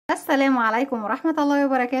السلام عليكم ورحمة الله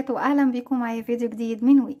وبركاته. أهلا بكم معايا فيديو جديد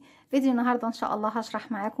من فيديو النهاردة إن شاء الله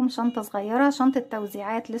هشرح معاكم شنطة صغيرة، شنطة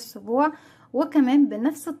توزيعات للأسبوع، وكمان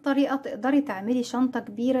بنفس الطريقة تقدري تعملي شنطة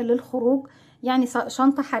كبيرة للخروج، يعني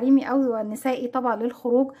شنطة حريمي أو نسائي طبعا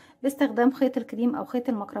للخروج باستخدام خيط الكريم أو خيط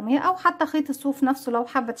المكرمية أو حتى خيط الصوف نفسه لو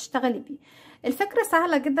حابة تشتغلي بيه. الفكرة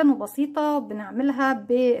سهلة جدا وبسيطة، بنعملها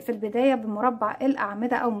في البداية بمربع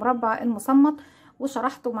الأعمدة أو مربع المصمت،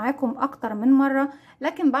 وشرحته معاكم أكتر من مرة.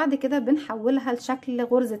 لكن بعد كده بنحولها لشكل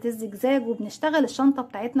غرزة الزجزاج، وبنشتغل الشنطة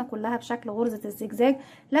بتاعتنا كلها بشكل غرزة الزجزاج،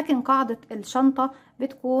 لكن قاعدة الشنطة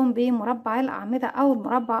بتكون بمربع الأعمدة أو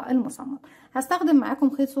المربع المصمت. هستخدم معاكم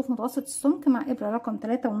خيط صوف متوسط السمك مع إبرة رقم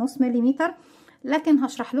 3.5 ملم، لكن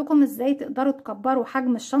هشرح لكم ازاي تقدروا تكبروا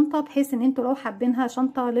حجم الشنطة بحيث ان انتوا لو حابينها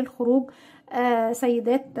شنطة للخروج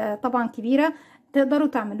سيدات طبعا كبيرة، تقدروا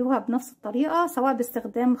تعملوها بنفس الطريقة، سواء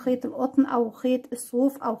باستخدام خيط القطن او خيط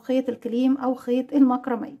الصوف او خيط الكليم او خيط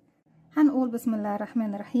المكرمية. هنقول بسم الله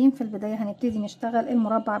الرحمن الرحيم. في البداية هنبتدي نشتغل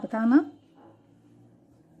المربع بتاعنا.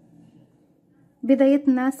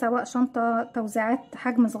 بدايتنا سواء شنطة توزيعات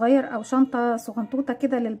حجم صغير او شنطة صغنطوطة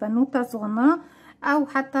كده للبنوتة الصغننة او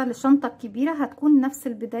حتى للشنطة الكبيرة، هتكون نفس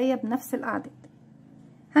البداية بنفس الاعداد.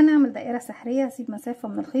 هنعمل دائرة سحرية، هسيب مسافة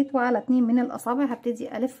من الخيط وعلى 2 من الاصابع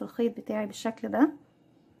هبتدي الف الخيط بتاعي بالشكل ده،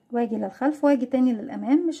 واجي للخلف واجي تاني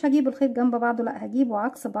للامام. مش هجيب الخيط جنب بعضه، لا هجيبه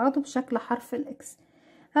عكس بعضه بشكل حرف الاكس.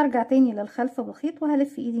 هرجع تاني للخلف بالخيط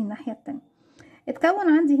وهلف ايدي الناحية التانية.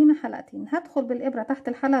 اتكون عندي هنا حلقتين، هدخل بالابرة تحت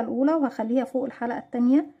الحلقة الاولى وهخليها فوق الحلقة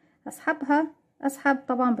التانية، اسحب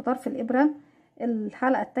طبعا بطرف الابرة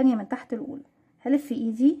الحلقة التانية من تحت الاولى، هلف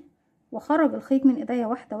ايدي واخرج الخيط من ايديا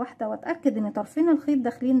واحدة واحدة، واتأكد ان طرفين الخيط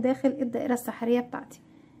داخلين داخل الدائرة السحرية بتاعتي.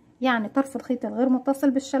 يعني طرف الخيط الغير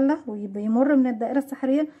متصل بالشلة وبيمر من الدائرة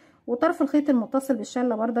السحرية، وطرف الخيط المتصل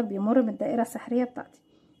بالشلة بردك بيمر من الدائرة السحرية بتاعتي.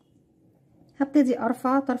 هبتدي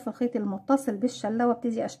ارفع طرف الخيط المتصل بالشلة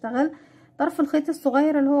وابتدي اشتغل. طرف الخيط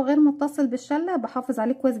الصغير اللي هو غير متصل بالشلة بحافظ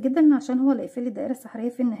عليه كويس جدا عشان هو اللي يقفل لي الدائرة السحرية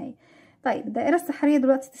في النهاية. طيب الدائرة السحرية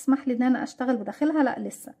دلوقتي تسمح لي ان انا اشتغل بداخلها؟ لا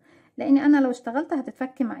لسه، لاني انا لو اشتغلت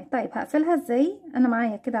هتتفك معي. طيب هقفلها ازاي؟ انا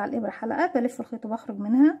معايا كده على الابرة حلقة، بلف الخيط وبخرج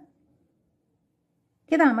منها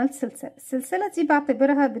كده، عملت سلسله. السلسله دي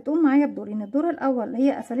بعتبرها بتقوم معايا بدورين. الدور الاول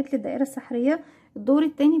هي قفلت لي الدائره السحريه، الدور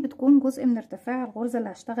التاني بتكون جزء من ارتفاع الغرزه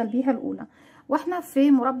اللي هشتغل بيها الاولى. واحنا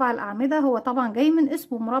في مربع الاعمده، هو طبعا جاي من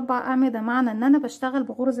اسمه مربع اعمده، معنى ان انا بشتغل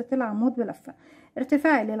بغرزه العمود بلفه.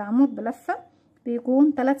 ارتفاعي للعمود بلفه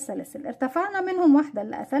بيكون 3 سلاسل، ارتفعنا منهم واحده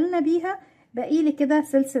اللي قفلنا بيها، باقي لي كده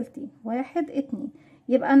سلسلتين، 1 2.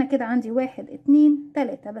 يبقى انا كده عندي 1 2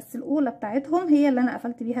 3، بس الاولى بتاعتهم هي اللي انا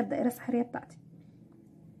قفلت بيها الدائره السحريه بتاعتي.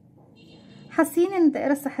 حاسين ان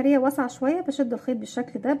الدائره السحريه واسعه شويه، بشد الخيط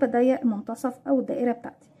بالشكل ده، بضيق منتصف او الدائره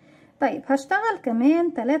بتاعتي. طيب هشتغل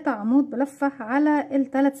كمان 3 عمود بلفه على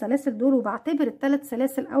ال3 سلاسل دول، وبعتبر ال3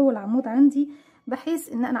 سلاسل اول عمود عندي،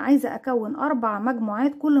 بحيث ان انا عايزه اكون 4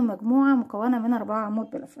 مجموعات، كل مجموعه مكونه من 4 عمود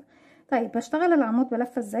بلفه. طيب بشتغل العمود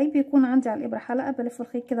بلفه ازاي؟ بيكون عندي على الابره حلقه، بلف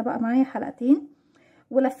الخيط كده بقى معايا حلقتين،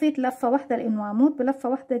 ولفيت لفه واحده لانه عمود بلفه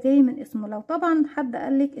واحده جاي من اسمه. لو طبعا حد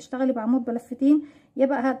قالك اشتغلي بعمود بلفتين،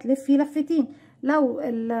 يبقى هتلفي لفتين. لو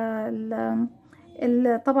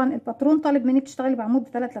طبعا الباترون طالب منك تشتغلي بعمود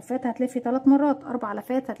ب3 لفات، هتلفي 3 مرات، 4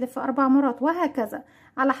 لفات هتلفي 4 مرات، وهكذا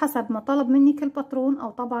على حسب ما طلب منك الباترون، او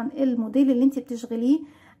طبعا الموديل اللي انت بتشغليه،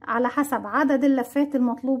 على حسب عدد اللفات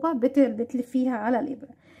المطلوبه بتلفيها على الابره.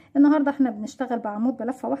 النهارده احنا بنشتغل بعمود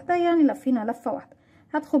بلفه واحده، يعني لفينا لفه واحده.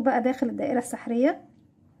 هدخل بقى داخل الدائره السحريه،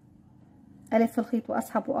 الف الخيط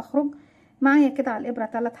واسحب واخرج معايا كده على الابره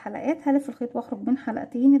 3 حلقات، هلف الخيط واخرج من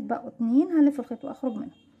حلقتين، اتبقوا 2، هلف الخيط واخرج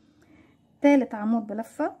منهم. تالت عمود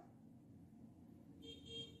بلفه،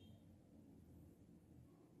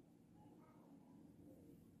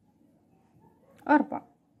 أربع.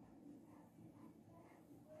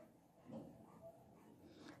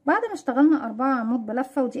 بعد ما اشتغلنا 4 عمود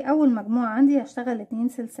بلفه، ودي اول مجموعه عندي، هشتغل 2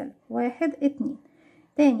 سلسله، 1 2.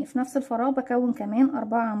 تاني في نفس الفراغ بكون كمان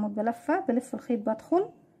 4 عمود بلفه، بلف الخيط بدخل،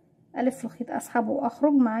 الف الخيط اسحبه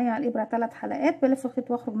واخرج معايا على الابره 3 حلقات، بلف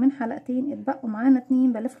الخيط واخرج من حلقتين، اتبقوا معانا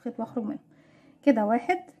 2، بلف الخيط واخرج منهم كده،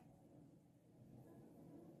 1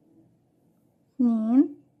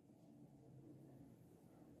 2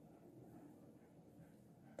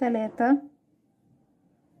 3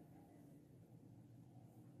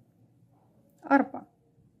 4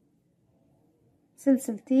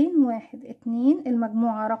 سلسلتين، 1 2،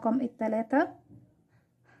 المجموعة رقم 3،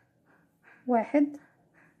 1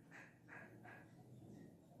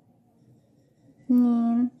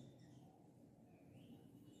 2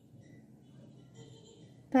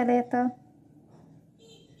 3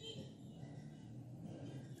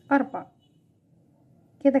 4.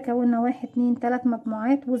 كده كونا 1 2 3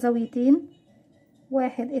 مجموعات وزاويتين،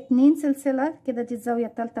 1 2 سلسلة كده، دي الزاوية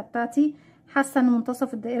التالتة بتاعتي. حاسة ان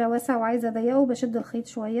منتصف الدائرة واسع وعايزة اضيقه، بشد الخيط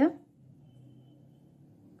شوية.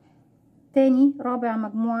 تاني رابع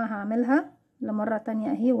مجموعة هعملها لمرة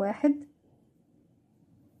تانية اهي، 1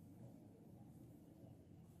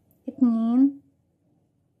 2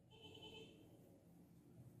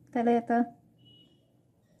 3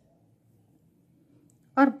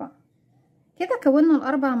 4. كده كونا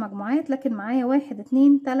الاربع مجموعات، لكن معايا 1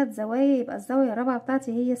 2 3 زوايا، يبقى الزاوية الرابعة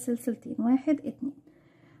بتاعتي هي السلسلتين، 1 2.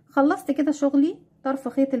 خلصت كده شغلي. طرف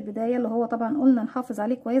خيط البداية اللي هو طبعا قلنا نحافظ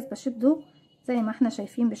عليه كويس، بشده زي ما احنا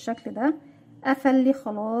شايفين بالشكل ده. افلي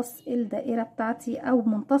خلاص الدائرة بتاعتي او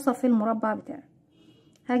منتصف المربع بتاعي.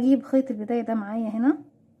 هجيب خيط البداية ده معايا هنا،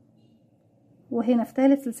 وهنا في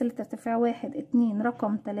ثالث سلسلة ارتفاع 1 2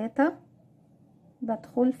 رقم 3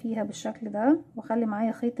 بدخل فيها بالشكل ده، واخلي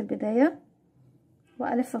معايا خيط البداية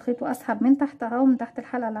والف الخيط واسحب من تحتها ومن تحت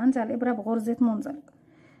الحلقة اللي عندي على الابرة بغرزة منزلق.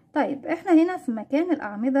 طيب احنا هنا في مكان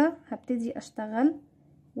الاعمدة هبتدي اشتغل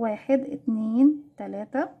 1 2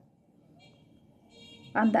 3.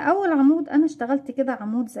 عند اول عمود انا اشتغلت كده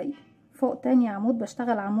عمود زيه، فوق تاني عمود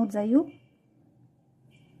بشتغل عمود زيه،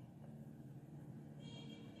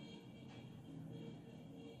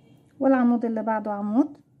 والعمود اللي بعده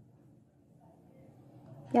عمود،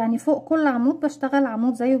 يعني فوق كل عمود بشتغل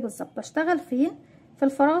عمود زيه بالظبط. بشتغل فين؟ في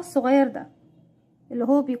الفراغ الصغير ده اللي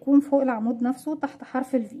هو بيكون فوق العمود نفسه تحت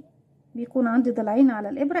حرف الفي. بيكون عندي ضلعين على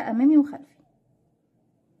الابرة امامي وخلفي.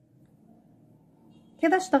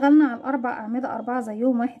 كده اشتغلنا على الاربع اعمدة 4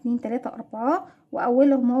 زيهم، 1 2 3 4،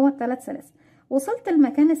 واولهم هو 3 سلاسل. وصلت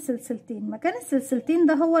لمكان السلسلتين. مكان السلسلتين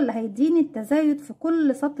ده هو اللي هيديني التزايد في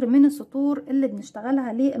كل سطر من السطور اللي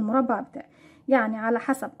بنشتغلها للمربع بتاعي. يعني على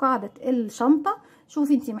حسب قاعدة الشنطة،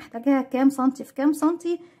 شوفي انتي محتاجاها كام سنتي في كام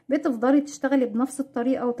سنتي، بتفضلي تشتغلي بنفس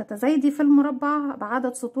الطريقة وتتزايدي في المربع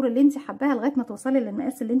بعدد سطور اللي انتي حباها لغاية ما توصلي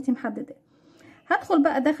للمقاس اللي انتي محدداه. هدخل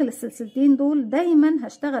بقى داخل السلسلتين دول. دايما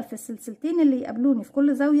هشتغل في السلسلتين اللي يقابلوني في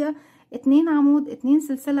كل زاوية 2 عمود 2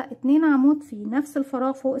 سلسلة 2 عمود في نفس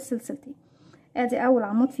الفراغ فوق السلسلتين. ادي اول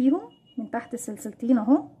عمود فيهم من تحت السلسلتين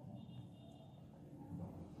اهو،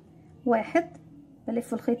 1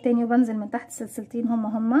 بلف الخيط تاني وبنزل من تحت السلسلتين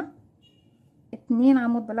هما 2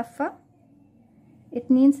 عمود بلفة،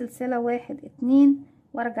 2 سلسلة 1 2،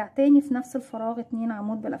 وارجع تاني في نفس الفراغ 2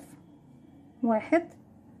 عمود بلفة، 1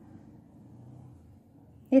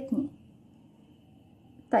 2.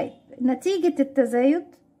 طيب نتيجة التزايد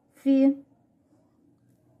في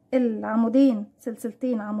العمودين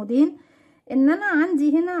سلسلتين عمودين، ان انا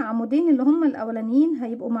عندي هنا عمودين اللي هم الاولانيين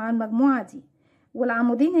هيبقوا مع المجموعة دي،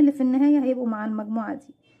 والعمودين اللي في النهاية هيبقوا مع المجموعة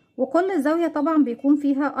دي. وكل زاوية طبعا بيكون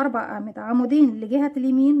فيها 4 أعمدة، عمودين لجهة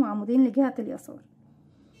اليمين وعمودين لجهة اليسار.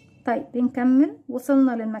 طيب بنكمل.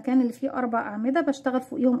 وصلنا للمكان اللي فيه 4 أعمدة، بشتغل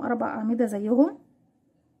فوقيهم 4 أعمدة زيهم،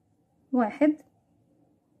 1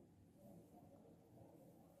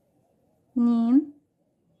 2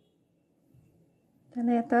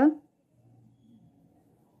 3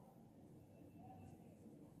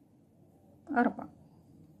 4.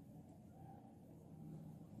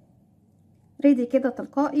 ريدي كده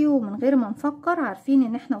تلقائي ومن غير ما نفكر، عارفين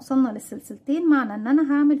ان احنا وصلنا للسلسلتين، معنى ان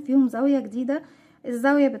انا هعمل فيهم زاوية جديدة.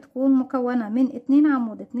 الزاوية بتكون مكونة من 2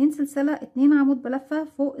 عمود 2 سلسلة 2 عمود بلفة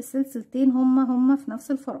فوق السلسلتين هما في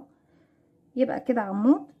نفس الفراغ. يبقى كده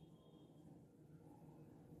عمود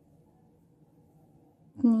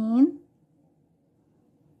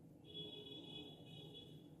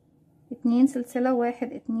 2 سلسلة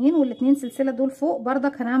 1 2، والاتنين سلسلة دول فوق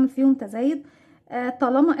بردك هنعمل فيهم تزايد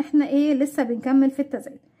طالما احنا ايه لسه بنكمل في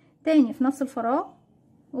التزايد. تاني في نفس الفراغ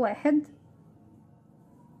 1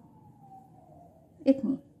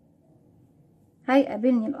 2.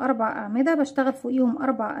 هيقابلني ال4 أعمدة بشتغل فوقيهم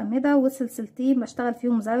 4 أعمدة، والسلسلتين بشتغل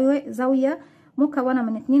فيهم زاوية مكونة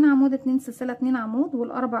من 2 عمود 2 سلسلة 2 عمود،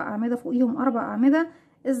 وال4 أعمدة فوقيهم 4 أعمدة.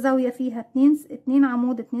 الزاوية فيها 2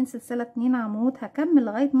 عمود 2 سلسلة 2 عمود. هكمل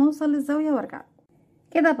لغاية ما اوصل للزاوية وارجع.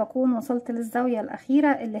 كده بكون وصلت للزاوية الأخيرة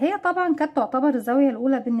اللي هي طبعا كانت تعتبر الزاوية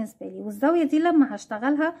الأولى بالنسبة لي، والزاوية دي لما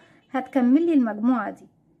هشتغلها هتكمل لي المجموعة دي،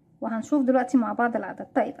 وهنشوف دلوقتي مع بعض العدد.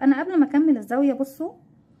 طيب أنا قبل ما أكمل الزاوية بصوا،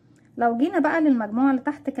 لو جينا بقى للمجموعة اللي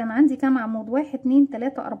تحت كان عندي كام عمود؟ 1 2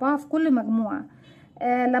 3 4 في كل مجموعة.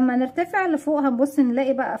 لما نرتفع لفوق هنبص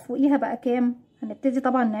نلاقي بقى فوقيها بقى كام. هنبتدي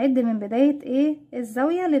طبعا نعد من بداية ايه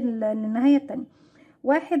الزاوية للنهاية التانية.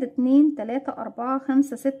 1 2 3 4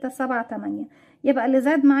 5 6 7 8. يبقى اللي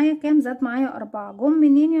زاد معايا كام؟ زاد معايا 4. جم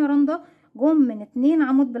منين يا رندا؟ جم من 2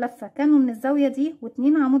 عمود بلفة كانوا من الزاوية دي، و2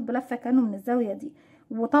 عمود بلفة كانوا من الزاوية دي.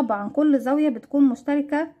 وطبعا كل زاوية بتكون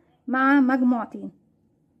مشتركة مع مجموعتين.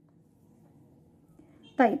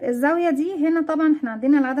 طيب الزاوية دي هنا طبعا احنا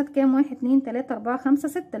عندنا العدد كام؟ 1 2 3 4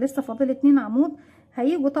 5 6، لسه فاضل 2 عمود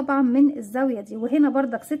هيجوا طبعا من الزاوية دي، وهنا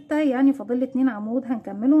بردك 6 يعني فاضل 2 عمود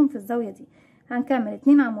هنكملهم في الزاوية دي. هنكمل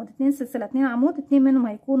 2 عمود 2 سلسلة 2 عمود، 2 منهم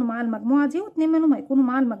هيكونوا مع المجموعة دي و2 منهم هيكونوا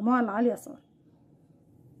مع المجموعة اللي على اليسار.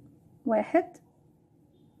 1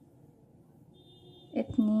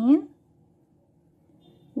 2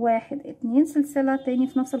 1 2 سلسلة تاني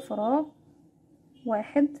في نفس الفراغ،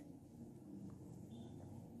 1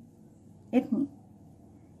 2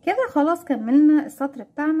 كده. خلاص كملنا السطر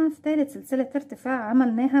بتاعنا في ثالث سلسلة ارتفاع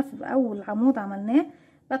عملناها في اول عمود عملناه،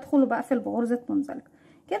 بدخله بقفل بغرزة منزلقة.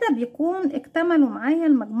 كده بيكون اكتملوا معايا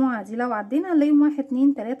المجموعة دي. لو عدينا هنلاقيهم 1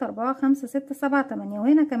 2 3 4 5 6 7 8،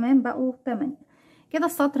 وهنا كمان بقوا 8. كده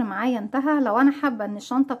السطر معايا انتهى. لو انا حابة ان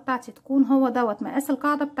الشنطة بتاعتي تكون هو دوت مقاس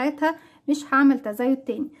القاعدة بتاعتها، مش هعمل تزايد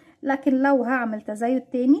تاني. لكن لو هعمل تزايد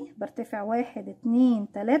تاني برتفع 1 2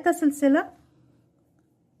 3 سلسلة،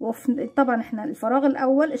 طبعا احنا الفراغ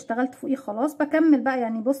الاول اشتغلت فوقيه خلاص، بكمل بقى.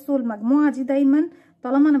 يعني بصوا المجموعة دي دايما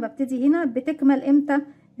طالما انا ببتدي هنا بتكمل امتى؟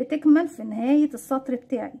 بتكمل في نهاية السطر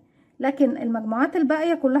بتاعي، لكن المجموعات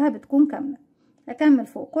الباقية كلها بتكون كاملة. اكمل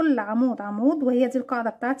فوق كل عمود عمود، وهي دي القاعدة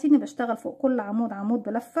بتاعتي اني بشتغل فوق كل عمود عمود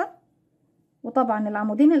بلفة. وطبعا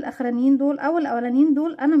العمودين الاخرانيين دول او الاولانيين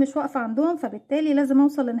دول انا مش واقفة عندهم، فبالتالي لازم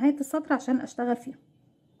اوصل لنهاية السطر عشان اشتغل فيهم.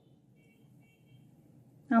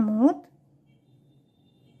 عمود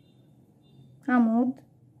عمود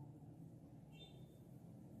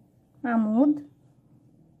عمود،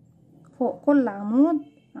 فوق كل عمود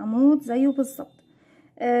عمود زيه بالظبط.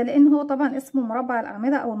 لان هو طبعا اسمه مربع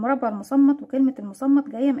الاعمده او المربع المصمت، وكلمه المصمت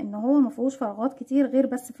جايه من ان هو ما فيهوش فراغات كتير غير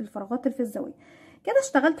بس في الفراغات اللي في الزاويه. كده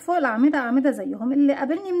اشتغلت فوق الاعمده اعمده زيهم، اللي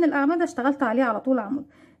قابلني من الاعمده اشتغلت عليه على طول عمود.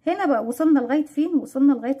 هنا بقى وصلنا لغايه فين؟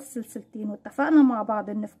 وصلنا لغايه السلسلتين، واتفقنا مع بعض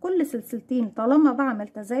ان في كل سلسلتين طالما بعمل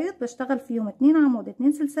تزايد بشتغل فيهم 2 عمود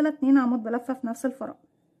 2 سلسله 2 عمود بلفه في نفس الفراغ.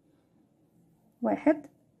 1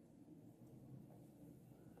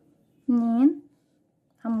 2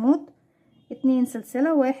 عمود 2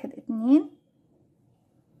 سلسلة 1 2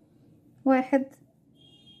 1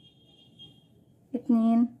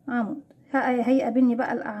 2 عمود. هيقابلني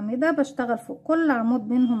بقى الأعمدة بشتغل فوق كل عمود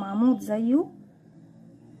منهم عمود زيه.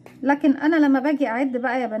 لكن أنا لما باجي أعد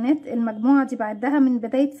بقى يا بنات المجموعة دي بعدها من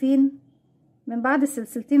بداية فين؟ من بعد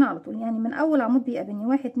السلسلتين على طول. يعني من أول عمود بيقابلني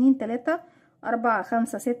 1 2 3 4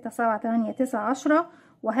 5 6 7 8 9 10،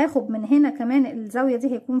 وهاخد من هنا كمان الزاوية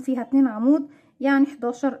دي هيكون فيها 2 عمود، يعني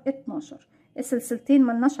 11 12. السلسلتين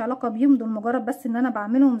ملناش علاقة بيهم، دول مجرد بس ان انا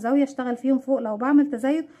بعملهم زاوية اشتغل فيهم فوق لو بعمل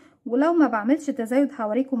تزايد. ولو ما بعملش تزايد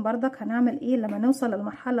هوريكم بردك هنعمل ايه لما نوصل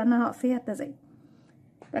للمرحلة اللي انا هقف فيها التزايد.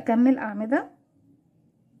 بكمل اعمدة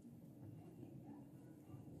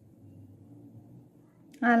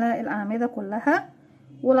على الاعمدة كلها،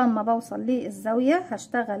 ولما بوصل للزاوية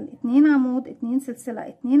هشتغل 2 عمود 2 سلسلة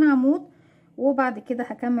 2 عمود، وبعد كده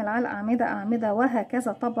هكمل على اعمدة اعمدة،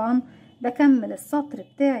 وهكذا. طبعا بكمل السطر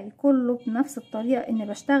بتاعي كله بنفس الطريقة، اني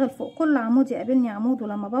بشتغل فوق كل عمود يقابلني عمود،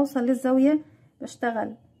 ولما بوصل للزاوية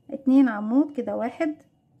بشتغل 2 عمود كده 1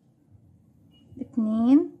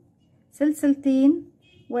 2 سلسلتين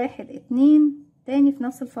 1 2 تاني في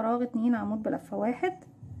نفس الفراغ 2 عمود بلفة 1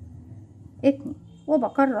 2،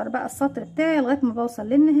 وبكرر بقى السطر بتاعي لغاية ما بوصل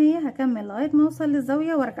للنهاية. هكمل لغاية ما اوصل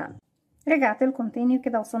للزاوية وارجع. رجعت لكم تاني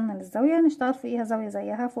كده وصلنا للزاوية. هنشتغل فوقيها زاوية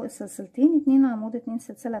زيها فوق السلسلتين 2 عمود 2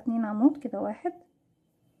 سلسلة 2 عمود كده 1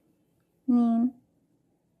 2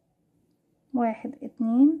 1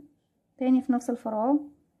 2 تاني في نفس الفراغ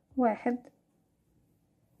 1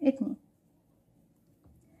 2.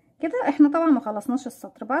 كده احنا طبعا ما خلصناش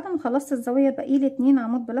السطر. بعد ما خلصت الزاوية بقيلي 2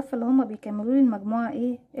 عمود بلفة اللي هما بيكملوا لي المجموعة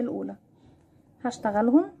ايه الاولى.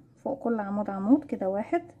 هشتغلهم فوق كل عمود عمود كده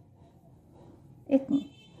 1 2.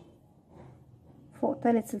 فوق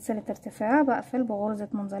تالت سلسلة ارتفاع بقفل بغرزة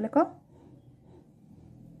منزلقة.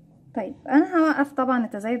 طيب انا هوقف طبعا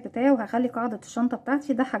التزايد بتاعي، وهخلي قاعدة الشنطة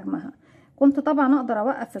بتاعتي ده حجمها. كنت طبعا اقدر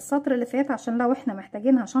اوقف في السطر اللي فات عشان لو احنا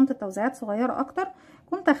محتاجينها شنطة توزيعات صغيرة اكتر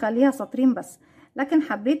كنت اخليها سطرين بس، لكن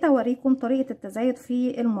حبيت اوريكم طريقة التزايد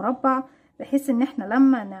في المربع بحيث ان احنا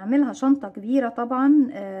لما نعملها شنطة كبيرة طبعا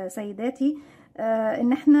سيداتي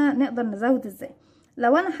ان احنا نقدر نزود ازاي.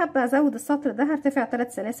 لو انا حابه ازود السطر ده هرتفع 3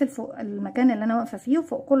 سلاسل فوق المكان اللي انا واقفه فيه،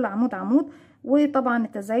 وفوق كل عمود عمود. وطبعا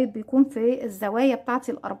التزايد بيكون في الزوايا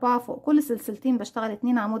بتاعتي الاربعه، فوق كل سلسلتين بشتغل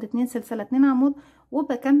 2 عمود 2 سلسله 2 عمود،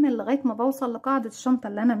 وبكمل لغايه ما بوصل لقاعده الشنطه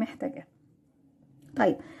اللي انا محتاجاها.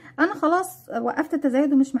 طيب انا خلاص وقفت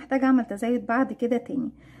التزايد ومش محتاجه اعمل تزايد بعد كده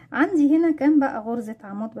تاني. عندي هنا كام بقى غرزه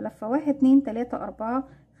عمود بلفه؟ 1 2 3 4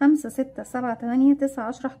 5 6 7 8 9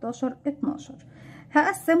 10 11 12.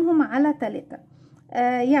 هقسمهم على 3.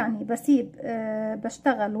 يعني بسيب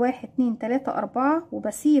بشتغل 1 2 3 4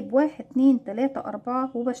 وبسيب 1 2 3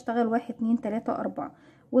 4 وبشتغل 1 2 3 4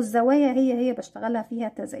 والزوايا هي بشتغلها فيها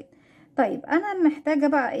تزايد. طيب انا محتاجة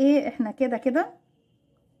بقى ايه؟ احنا كده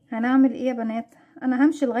هنعمل ايه يا بنات؟ انا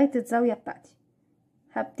همشي لغاية الزاوية بتاعتي،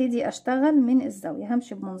 هبتدي اشتغل من الزاوية،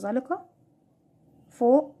 همشي بمنزلقة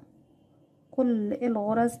فوق كل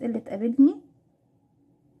الغرز اللي تقابلني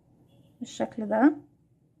بالشكل ده،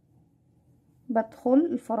 بدخل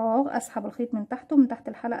الفراغ اسحب الخيط من تحته، من تحت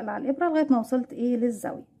الحلقة اللي على الابرة لغاية ما وصلت ايه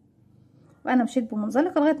للزاوية. وانا مشيت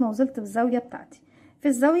بمنزلقة لغاية ما وصلت بالزاوية بتاعتي. في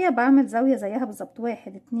الزاوية بعمل زاوية زيها بالظبط،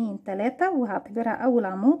 1 2 3 وهعتبرها اول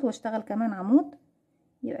عمود واشتغل كمان عمود،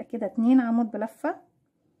 يبقى كده 2 عمود بلفة،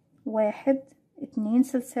 1 2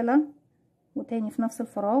 سلسلة وتاني في نفس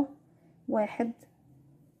الفراغ 1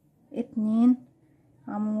 2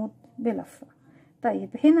 عمود بلفة. طيب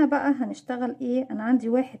هنا بقى هنشتغل ايه؟ انا عندي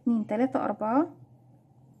 1 2 3 4.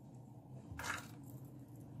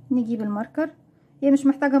 نجيب الماركر، هي مش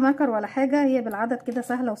محتاجة ماركر ولا حاجة، هي بالعدد كده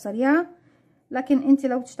سهلة وسريعة، لكن انت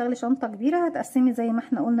لو بتشتغلي شنطة كبيرة هتقسمي زي ما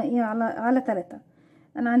احنا قلنا ايه على 3.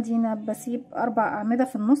 انا عندي هنا بسيب 4 اعمدة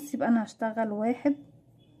في النص، يبقى انا هشتغل 1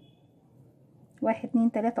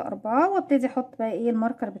 2 3 4 وابتدي احط بقى ايه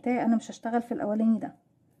الماركر بتاعي. انا مش هشتغل في الاولاني ده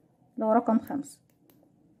اللي هو رقم 5،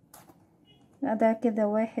 ده كده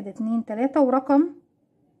 1 2 3 ورقم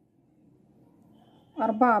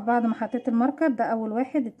 4 بعد ما حطيت الماركر ده اول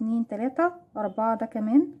 1 2 3 4 ده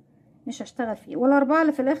كمان مش هشتغل فيه، والاربعة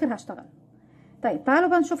اللي في الاخر هشتغل. طيب تعالوا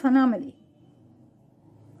بقى نشوف هنعمل ايه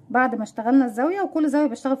بعد ما اشتغلنا الزاوية، وكل زاوية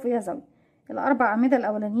بشتغل فيها زاوية. الاربع اعمدة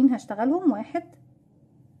الاولانيين هشتغلهم 1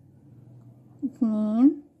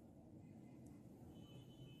 2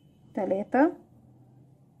 3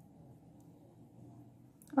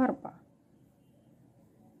 4.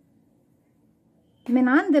 من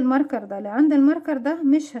عند الماركر ده لعند الماركر ده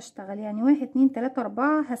مش هشتغل، يعني 1 2 3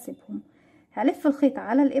 4 هسيبهم، هلف الخيط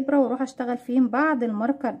على الابرة واروح اشتغل فين بعد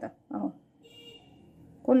الماركر ده اهو.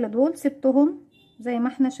 كل دول سبتهم زي ما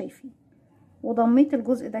احنا شايفين وضميت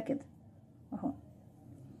الجزء ده كده اهو.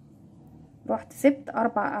 رحت سبت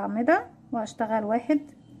 4 اعمدة وهشتغل 1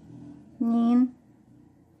 2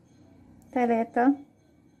 3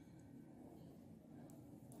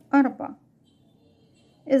 4.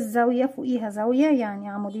 الزاوية فوقيها زاوية، يعني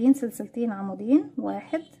عمودين سلسلتين عمودين،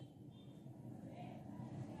 1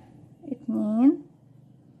 2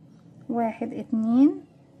 1 2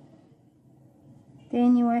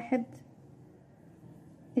 تاني 1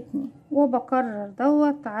 2. وبكرر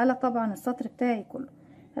دوت على طبعا السطر بتاعي كله.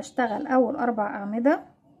 هشتغل اول 4 اعمدة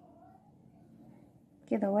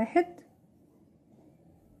كده، 1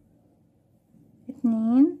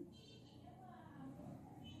 2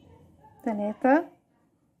 3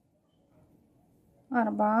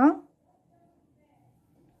 4.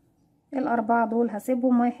 الاربعة دول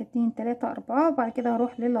هسيبهم 1 2 3 4، وبعد كده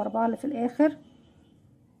هروح للاربعة اللي في الاخر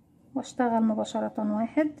واشتغل مباشرة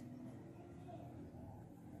 1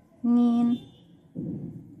 2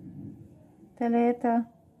 3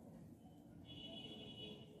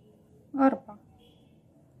 4.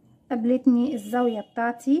 قابلتني الزاوية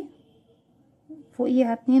بتاعتي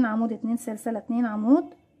فوقيها 2 عمود 2 سلسلة 2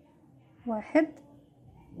 عمود، 1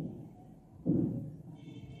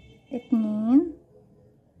 2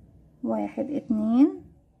 1 2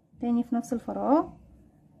 تاني في نفس الفراغ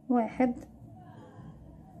 1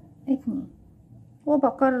 2.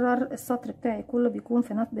 وبكرر السطر بتاعي كله بيكون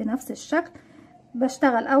بنفس الشكل.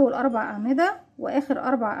 بشتغل اول 4 اعمدة واخر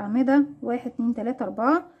 4 اعمدة 1 2 3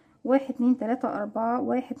 4 1 2 3 4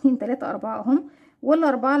 1 2 3 4 اهم،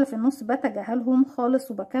 والاربعة اللي في النص بتجاهلهم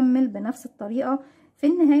خالص وبكمل بنفس الطريقة. في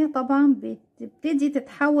النهاية طبعا بتبتدي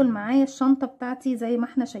تتحول معايا الشنطة بتاعتي زي ما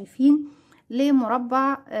احنا شايفين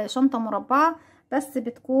لمربع، شنطة مربعة، بس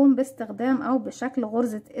بتكون باستخدام او بشكل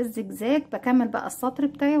غرزة الزجزاج. بكمل بقى السطر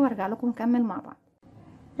بتاعي وارجع لكم نكمل مع بعض.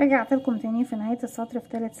 رجعت لكم تاني في نهاية السطر في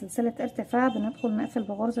ثالث سلسلة ارتفاع. بندخل نقفل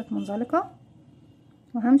بغرزة منزلقة،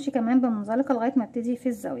 وهمشي كمان بمنزلقة لغاية ما ابتدي في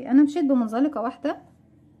الزاوية. انا مشيت بمنزلقة واحدة،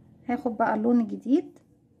 هاخد بقى اللون الجديد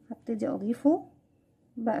هبتدي اضيفه،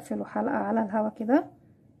 بقفله حلقة على الهوا كده،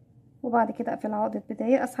 وبعد كده اقفل عقدة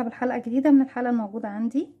بداية، اسحب الحلقة الجديدة من الحلقة الموجودة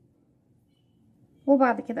عندي،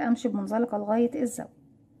 وبعد كده امشي بمنزلقة لغاية الزاوية.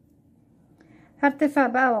 هرتفع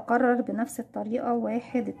بقى واكرر بنفس الطريقة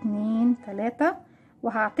 1 2 3،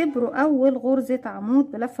 وهعتبره اول غرزة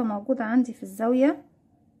عمود بلفة موجودة عندي في الزاوية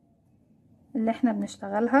اللي احنا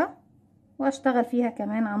بنشتغلها، واشتغل فيها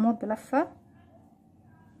كمان عمود بلفة،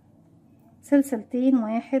 سلسلتين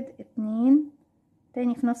 1 2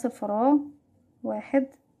 تاني في نفس الفراغ 1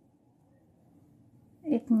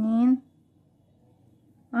 2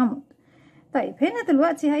 عمود. طيب هنا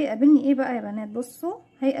دلوقتي هيقابلني ايه بقى يا بنات؟ بصوا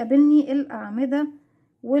هيقابلني الاعمدة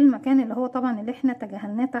والمكان اللي هو طبعا اللي احنا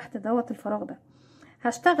تجاهلناه تحت دوت الفراغ ده.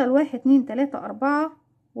 هشتغل 1 2 3 4،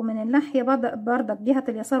 ومن الناحية بردك جهة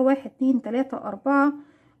اليسار 1 2 3 4،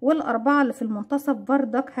 والأربعة اللي في المنتصف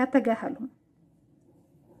بردك هتجاهلهم.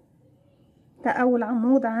 ده أول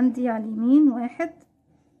عمود عندي على اليمين، 1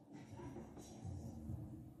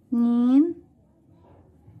 2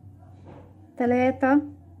 3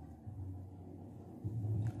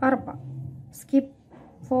 4. سكيب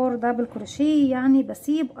 4 دبل كروشيه، يعني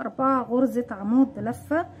بسيب 4 غرزة عمود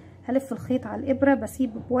بلفة. هلف الخيط على الإبرة،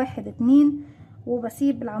 بسيب ب1 2،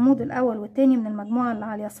 وبسيب العمود الأول والتاني من المجموعة اللي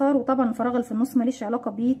على اليسار، وطبعا الفراغ اللي في النص ماليش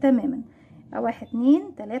علاقة بيه تماما. 1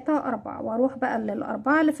 2 3 4، واروح بقى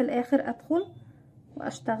للأربعة اللي في الآخر أدخل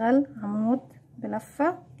وأشتغل عمود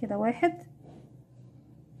بلفة كده. 1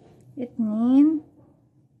 2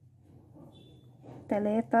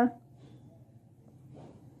 3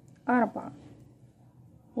 4.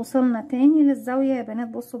 وصلنا تاني للزاوية يا بنات.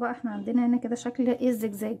 بصوا بقى احنا عندنا هنا كده شكل ايه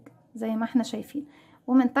الزجزاج زي ما احنا شايفين،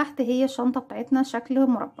 ومن تحت هي الشنطة بتاعتنا شكل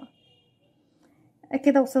مربع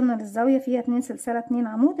كده. وصلنا للزاوية فيها 2 سلسلة 2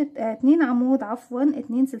 عمود 2 عمود عفوا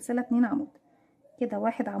 2 سلسلة 2 عمود كده.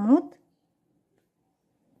 1 عمود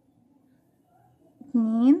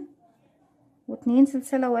 2 و2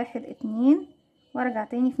 سلسلة 1 2، وارجع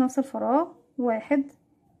تاني في نفس الفراغ 1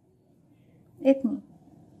 2.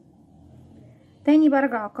 تاني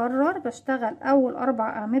برجع اكرر، بشتغل اول 4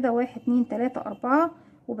 اعمدة 1 2 3 4،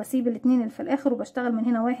 وبسيب الاتنين اللي في الاخر، وبشتغل من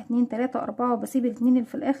هنا 1 2 3 4، وبسيب الاتنين اللي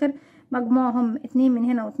في الاخر، مجموعهم 2 من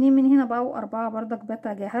هنا و2 من هنا بقوا 4 بردك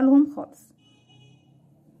بتجاهلهم خالص.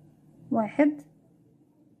 1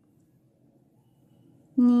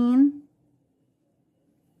 2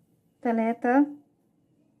 3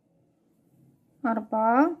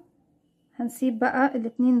 4. هنسيب بقى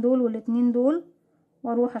الاتنين دول والاتنين دول،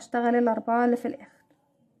 واروح اشتغل الاربعة اللي في الاخر.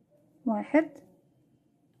 1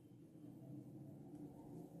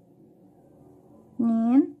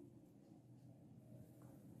 2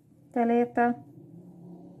 3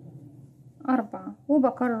 4.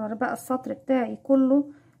 وبكرر بقى السطر بتاعي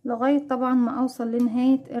كله لغاية طبعا ما اوصل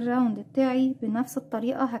لنهاية الراوند بتاعي بنفس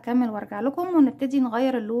الطريقة. هكمل وارجع لكم ونبتدي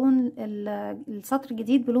نغير اللون السطر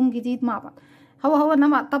الجديد بلون جديد مع بعض. هو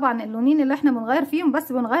انما طبعا اللونين اللي احنا بنغير فيهم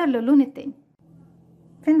بس بنغير للون التاني.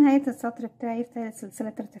 في نهاية السطر بتاعي في ثالث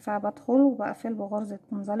سلسلة ارتفاع بدخل وبقفل بغرزة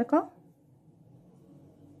منزلقة،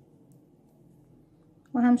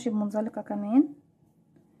 وهمشي بمنزلقة كمان.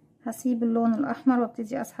 هسيب اللون الاحمر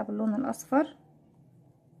وابتدي اسحب اللون الاصفر.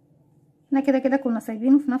 احنا كده كنا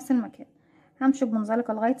سايبينه في نفس المكان. همشي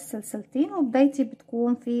بمنزلقة لغاية السلسلتين، وبدايتي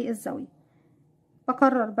بتكون في الزاوية.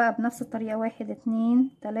 بكرر بقى بنفس الطريقة 1 2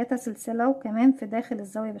 3 سلسلة، وكمان في داخل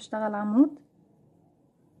الزاوية بشتغل عمود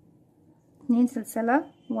 2 سلسلة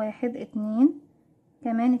 1 2،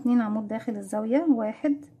 كمان 2 عمود داخل الزاوية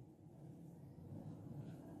 1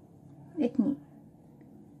 2.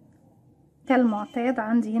 كالمعتاد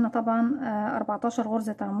عندي هنا طبعا 14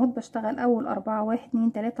 غرزة عمود. بشتغل اول 4 1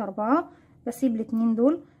 2 3 4، بسيب الاتنين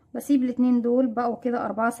دول، بسيب الاتنين دول بقوا كده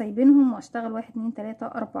 4 سايبينهم، واشتغل 1 2 3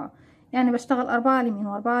 4. يعني بشتغل 4 على اليمين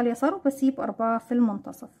و4 على اليسار، وبسيب 4 في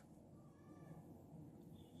المنتصف.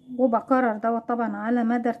 وبكرر دوت طبعا على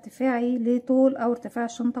مدى ارتفاعي لطول او ارتفاع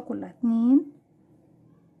الشنطة كلها. 2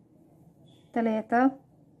 3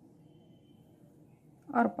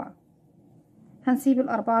 4. هنسيب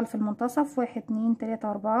الأربعة اللي في المنتصف 1 2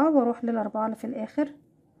 3 4، واروح للأربعة اللي في الآخر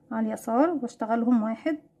على اليسار واشتغلهم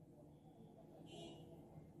 1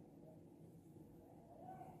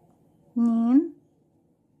 2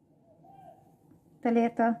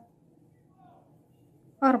 3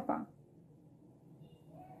 4.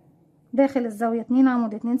 داخل الزاوية 2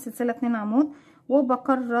 عمود 2 سلسلة 2 عمود.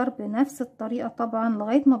 وبكرر بنفس الطريقة طبعا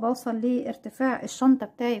لغاية ما بوصل لارتفاع الشنطة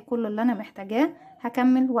بتاعي كله اللي انا محتاجاه.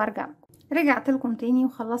 هكمل وارجع. رجعت لكم تاني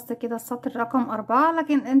وخلصت كده السطر رقم 4.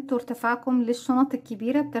 لكن انتوا ارتفاعكم للشنط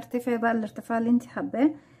الكبيرة بترتفع بقى الارتفاع اللي انت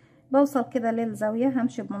حباه. بوصل كده للزاوية،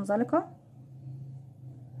 همشي بمنزلقة،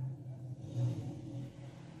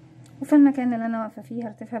 وفي المكان اللي انا واقفة فيه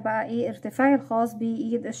هرتفع بقى ايه ارتفاعي الخاص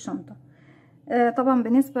بايد الشنطة. طبعا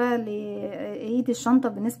بالنسبة لإيد الشنطة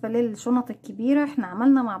بالنسبة للشنط الكبيرة احنا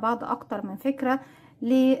عملنا مع بعض اكتر من فكرة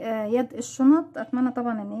ليد الشنط. اتمنى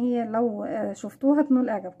طبعا ان هي لو شفتوها تنول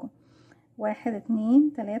اعجابكم. 1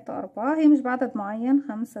 2 3 4، هي مش بعدد معين،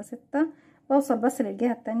 5 6. بوصل بس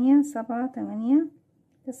للجهة التانية 7 8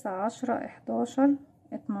 9 10 11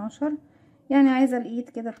 12. يعني عايزة الايد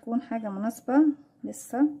كده تكون حاجة مناسبة.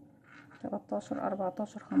 لسه 13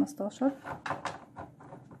 14 15.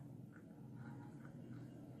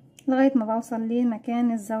 لغاية ما بوصل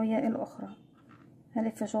لمكان الزاوية الاخرى.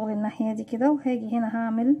 هلف شغل الناحية دي كده، وهاجي هنا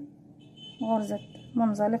هعمل غرزة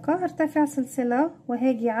منزلقة، هرتفع سلسلة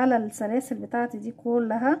وهاجي على السلاسل بتاعتي دي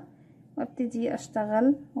كلها وابتدي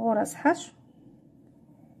اشتغل غرز حشو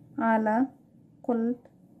على كل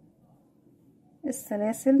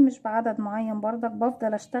السلاسل، مش بعدد معين برضك،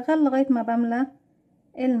 بفضل اشتغل لغاية ما بملى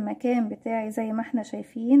المكان بتاعي زي ما احنا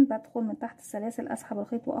شايفين. بدخل من تحت السلاسل، اسحب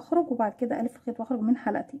الخيط واخرج، وبعد كده الف الخيط واخرج من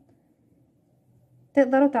حلقتين.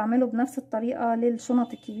 تقدروا تعملوا بنفس الطريقة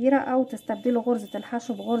للشنط الكبيرة، او تستبدلوا غرزة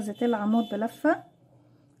الحشو بغرزة العمود بلفة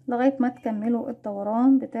لغاية ما تكملوا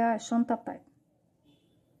الدوران بتاع الشنطة بتاعتنا.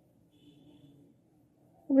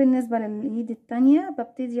 وبالنسبة للايد التانية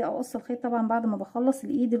ببتدي اقص الخيط طبعا بعد ما بخلص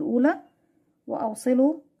الايد الاولى،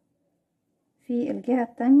 واوصله في الجهة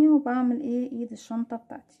التانية، وبعمل ايد الشنطة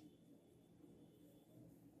بتاعتي.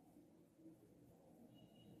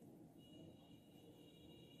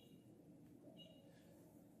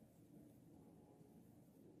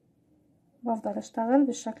 بفضل اشتغل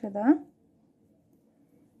بالشكل ده،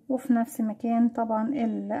 وفي نفس مكان طبعا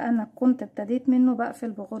اللي انا كنت ابتديت منه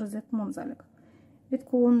بقفل بغرزة منزلقة.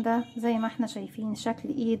 بتكون ده زي ما احنا شايفين شكل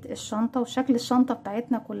ايد الشنطة، وشكل الشنطة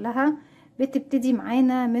بتاعتنا كلها بتبتدي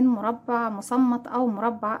معانا من مربع مصمت او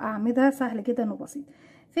مربع اعمدة، سهل جدا وبسيط.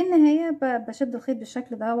 في النهاية بشد الخيط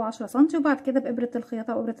بالشكل ده و10 سنتي، وبعد كده بإبرة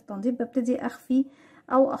الخياطة وإبرة التنظيف ببتدي اخفي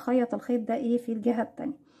او اخيط الخيط ده في الجهة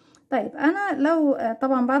التانية. طيب انا لو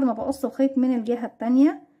طبعا بعد ما بقص الخيط من الجهة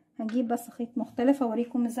التانية هنجيب بس خيط مختلف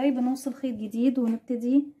اوريكم ازاي بنوصل خيط جديد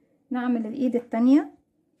ونبتدي نعمل الايد التانية.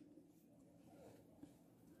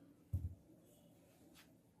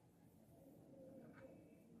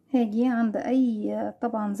 هاجي عند اي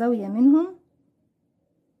طبعا زاوية منهم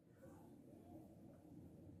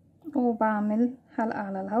وبعمل حلقة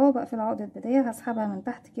على الهواء، بقفل عقدة بداية، هسحبها من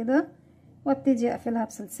تحت كده وابتدي اقفلها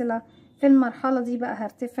بسلسلة. في المرحلة دي بقى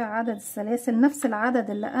هرتفع عدد السلاسل نفس العدد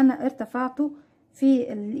اللي انا ارتفعته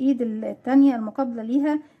في الايد التانية المقابلة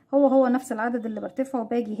ليها، هو نفس العدد اللي برتفعه.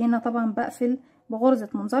 باجي هنا طبعا بقفل بغرزة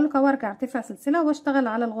منزلقة وارجع ارتفع سلسلة واشتغل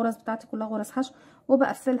على الغرز بتاعتي كلها غرز حشو،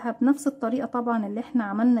 وبقفلها بنفس الطريقة طبعا اللي احنا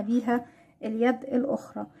عملنا بيها اليد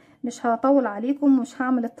الاخرى. مش هطول عليكم، مش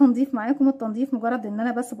هعمل التنظيف معاكم. التنظيف مجرد ان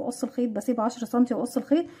انا بس بقص الخيط، بسيب 10 سنتي واقص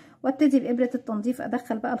الخيط وابتدي بابرة التنظيف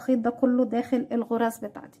ادخل بقى الخيط ده كله داخل الغرز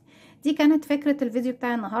بتاعتي. دي كانت فكرة الفيديو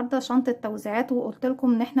بتاع النهاردة، شنطة توزيعات، وقلت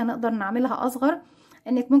لكم ان احنا نقدر نعملها اصغر،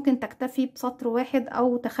 انك ممكن تكتفي بسطر واحد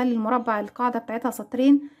او تخلي المربع القاعدة بتاعتها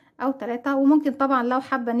سطرين او 3. وممكن طبعا لو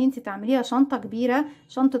حابة ان انت تعمليها شنطة كبيرة،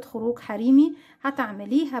 شنطة خروج حريمي،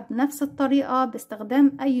 هتعمليها بنفس الطريقة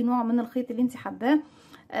باستخدام اي نوع من الخيط اللي انت حباه.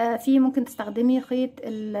 في ممكن تستخدمي خيط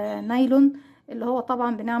النايلون اللي هو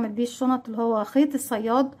طبعا بنعمل بيه الشنط، اللي هو خيط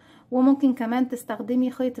الصياد، وممكن كمان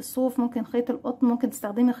تستخدمي خيط الصوف، ممكن خيط القطن، ممكن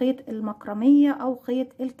تستخدمي خيط المكرمية او خيط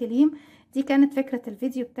الكليم. دي كانت فكرة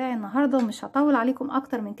الفيديو بتاعي النهاردة، ومش هطول عليكم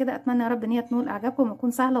اكتر من كده. اتمنى يا رب ان هي تنول اعجابكم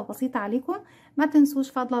وتكون سهلة وبسيطة عليكم. ما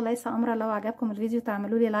تنسوش فضلا ليس امرا لو عجبكم الفيديو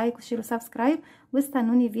تعملوا لي لايك وشير وسبسكرايب،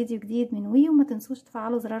 واستنوني فيديو جديد من وما تنسوش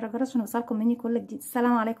تفعلوا زرار الجرس عشان يوصلكم مني كل جديد.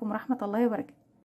 السلام عليكم ورحمة الله وبركاته.